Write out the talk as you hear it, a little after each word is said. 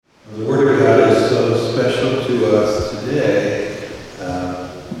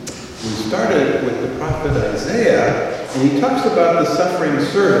the suffering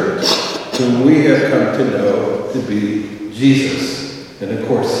servant whom we have come to know to be Jesus, and of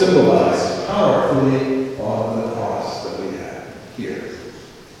course symbolized powerfully on the cross that we have here,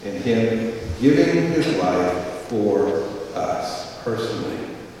 in him giving his life for us personally.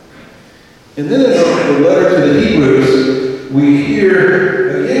 And then in the letter to the Hebrews, we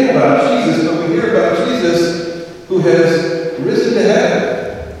hear again about Jesus, but we hear about Jesus who has risen to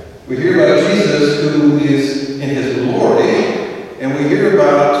heaven. We hear about Jesus who is in his glory, and we hear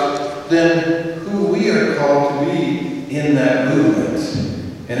about then who we are called to be in that movement.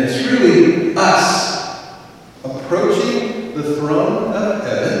 And it's really us approaching the throne of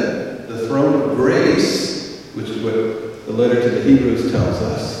heaven, the throne of grace, which is what the letter to the Hebrews tells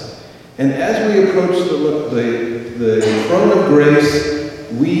us. And as we approach the throne of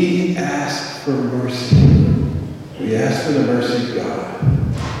grace, we ask for mercy. We ask for the mercy of God,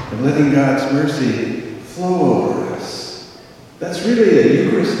 and letting God's mercy flow over us. That's really a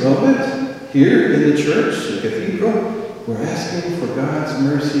Eucharist moment here in the church, the cathedral. We're asking for God's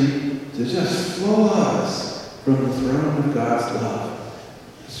mercy to just flow us from the throne of God's love.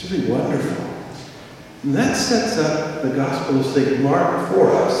 It's really wonderful. And that sets up the Gospel of St. Mark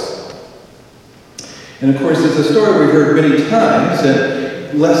for us. And of course, it's a story we've heard many times,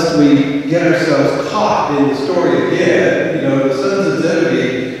 and lest we get ourselves caught in the story again, the sons of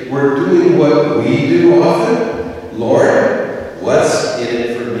Zebedee were doing what we do often. Lord, what's in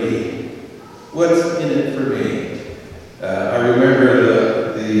it for me? What's in it for me? I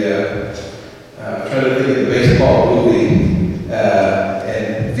remember trying to think of the baseball movie,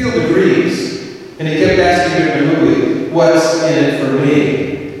 and Field of Dreams, and he kept asking in the movie, what's in it for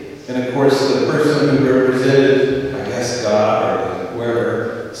me? And of course, the person who represented, I guess, God or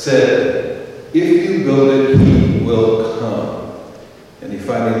whoever, said, if you build it, he will come. And he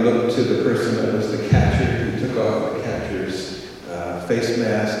finally looked to the person that was the catcher, who took off the catcher's face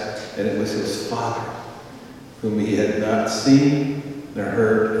mask, and it was his father, whom he had not seen nor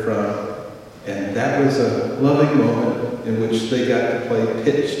heard from. And that was a loving moment in which they got to play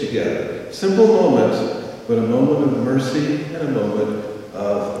pitch together. Simple moment, but a moment of mercy and a moment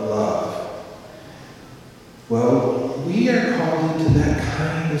of love. Well, we are called into that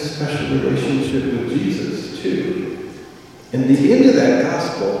kind of special relationship with Jesus, too. And the end of that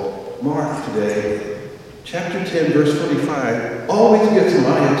gospel, Mark today, chapter 10, verse 45, always gets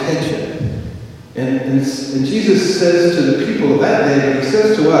my attention. And Jesus says to the people of that day, he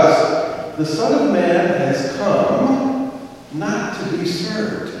says to us, the Son of Man has come not to be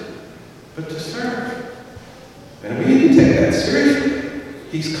served, but to serve. And we need to take that seriously.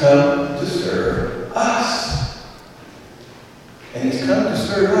 He's come to serve us. And he's come to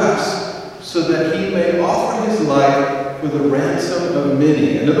serve us so that he may offer his life for the ransom of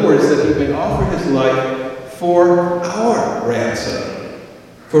many. In other words, that he may offer his life for our ransom.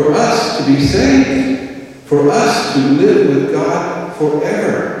 For us to be saved. For us to live with God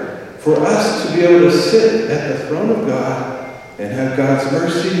forever. For us to be able to sit at the throne of God and have God's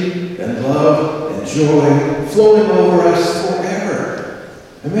mercy and love and joy flowing over us forever.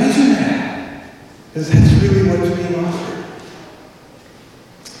 Imagine that. Because that's really what's being offered.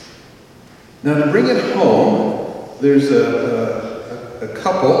 Now, to bring it home, there's a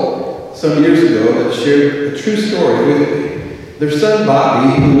couple some years ago that shared a true story with me. Their son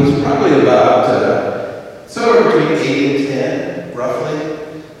Bobby, who was probably about somewhere between 8 and 10, roughly,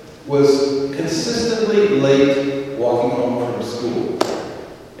 was consistently late walking home from school.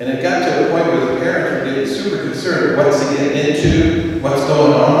 And it got to a point where the parents were getting super concerned. What's he getting into? What's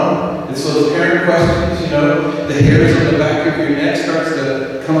going on? And so those parent questions, the hairs on the back of your neck starts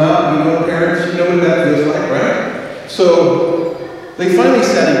to come out. Parents, what that feels like, right? So they finally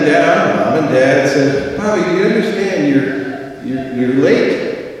sat him down, Mom and Dad, and said, Bobby, do you understand you're late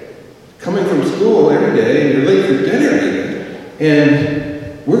coming from school every day, and you're late for dinner even,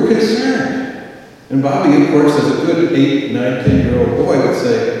 and we're concerned. And Bobby, of course, as a good 8, 9, 10-year-old boy would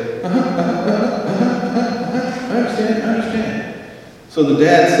say, I understand. So the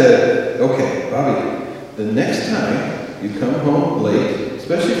dad said, okay, Bobby, the next time you come home late,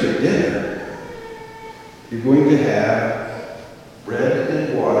 especially for dinner, you're going to have bread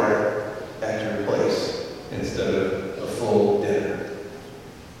and water at your place instead of a full dinner.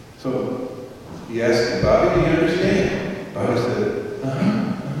 So he asked him, Bobby, do you understand? Bobby said,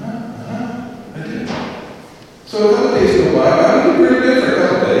 I do. So a couple days go by. Bobby did pretty good for a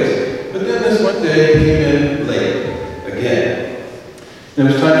couple days. But then this one day he came in late again. And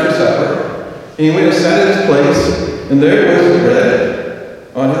it was time for supper. And he went and sat at his place, and there was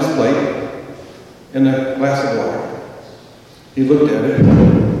bread on his plate and a glass of water. He looked at it.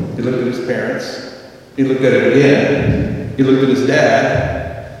 He looked at his parents. He looked at it again. He he looked at his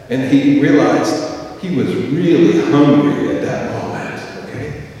dad, and he realized he was really hungry at that moment,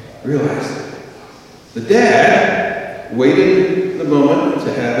 okay? Realized it. The dad waited the moment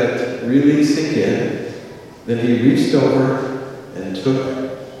to have it really sink in. Then he reached over and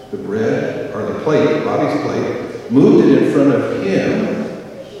took the bread, or the plate, Bobby's plate, moved it in front of him,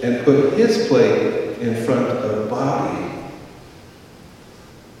 and put his plate in front of Bobby.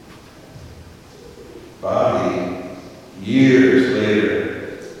 Bobby, years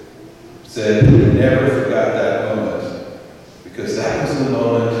later, said he never forgot that moment, because that was the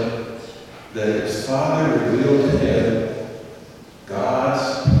moment that his father revealed to him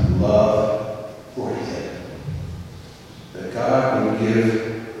God's love for him. That God would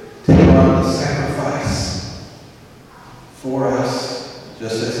take on the sacrifice for us,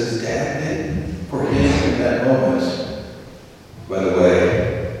 just as his dad did for him in that moment. By the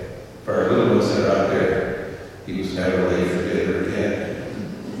way, for our little ones that are out there, he was never late for dinner again.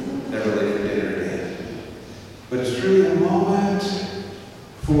 Never late for dinner again. But it's truly a moment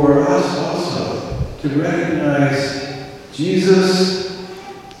for us also to recognize Jesus,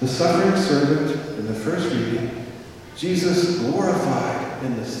 the suffering servant in the first reading, Jesus glorified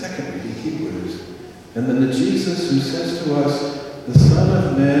in the second reading, Hebrews, and then the Jesus who says to us, the Son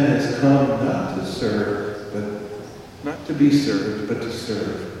of Man has come not to serve, but not to be served, but to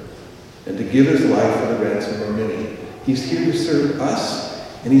serve, and to give his life for the ransom of many. He's here to serve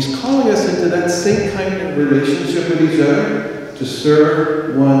us, and he's calling us into that same kind of relationship with each other, to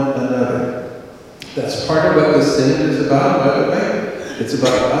serve one another. That's part of what the Synod is about, by the way. It's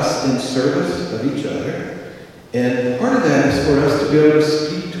about us in service of each other. And part of that is for us to be able to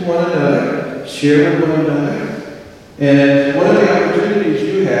speak to one another, share with one another. And one of the opportunities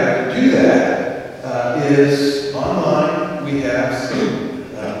you have to do that is online. We have some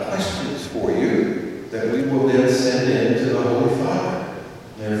questions for you that we will then send in to the Holy Father.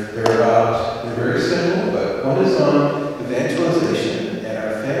 They're very simple, but one is on evangelization and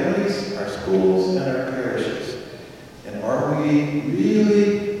our families, our schools, and our parishes. And are we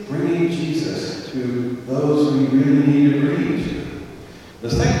really bringing Jesus to those we really need to bring to? The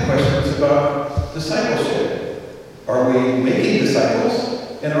second question is about discipleship. Are we making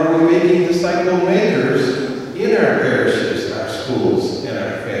disciples? And are we making disciple makers in our parishes, our schools, and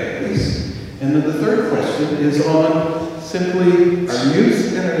our families? And then the third question is on simply our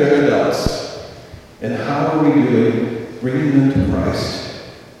youth and our young adults. And how are we doing bringing them to Christ?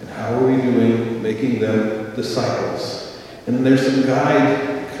 And how are we doing making them disciples? And then there's some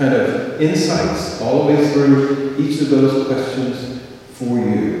guide kind of insights all the way through each of those questions for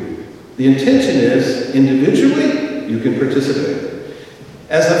you. The intention is, individually, you can participate.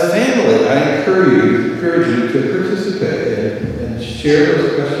 As a family, I encourage you to participate and share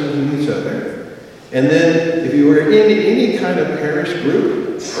those questions with each other. And then, if you are in any kind of parish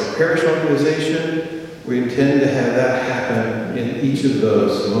group or parish organization, we intend to have that happen in each of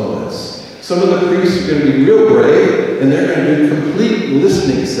those moments. Some of the priests are going to be real brave, and they're going to do complete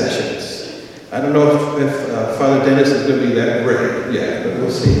listening sessions. I don't know if Father Dennis is going to be that brave yet, but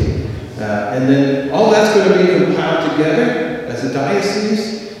we'll see. And then all that's going to be compiled together as a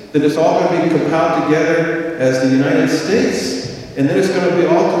diocese. Then it's all going to be compiled together as the United States. And then it's going to be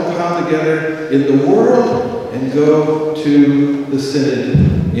all compiled together in the world and go to the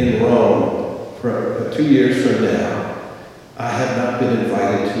Synod in Rome for 2 years from now. I have not been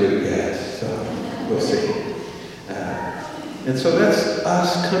invited to it yet, so we'll see. And so that's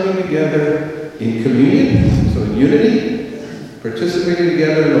us coming together in communion, so in unity, participating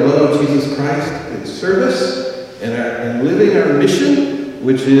together in the love of Jesus Christ in service and living our mission,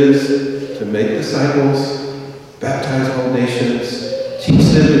 which is to make disciples, baptize all nations, teach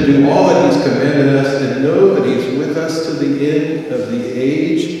them to do all that he's commanded us, and know that he's with us to the end of the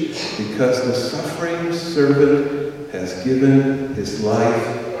age, because the suffering servant has given his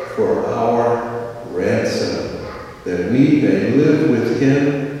life for our ransom, that we may live with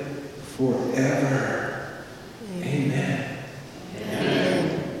him forever. Amen.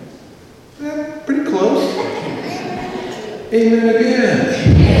 Pretty close. Amen again.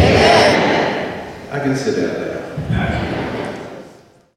 Amen. I can sit down now.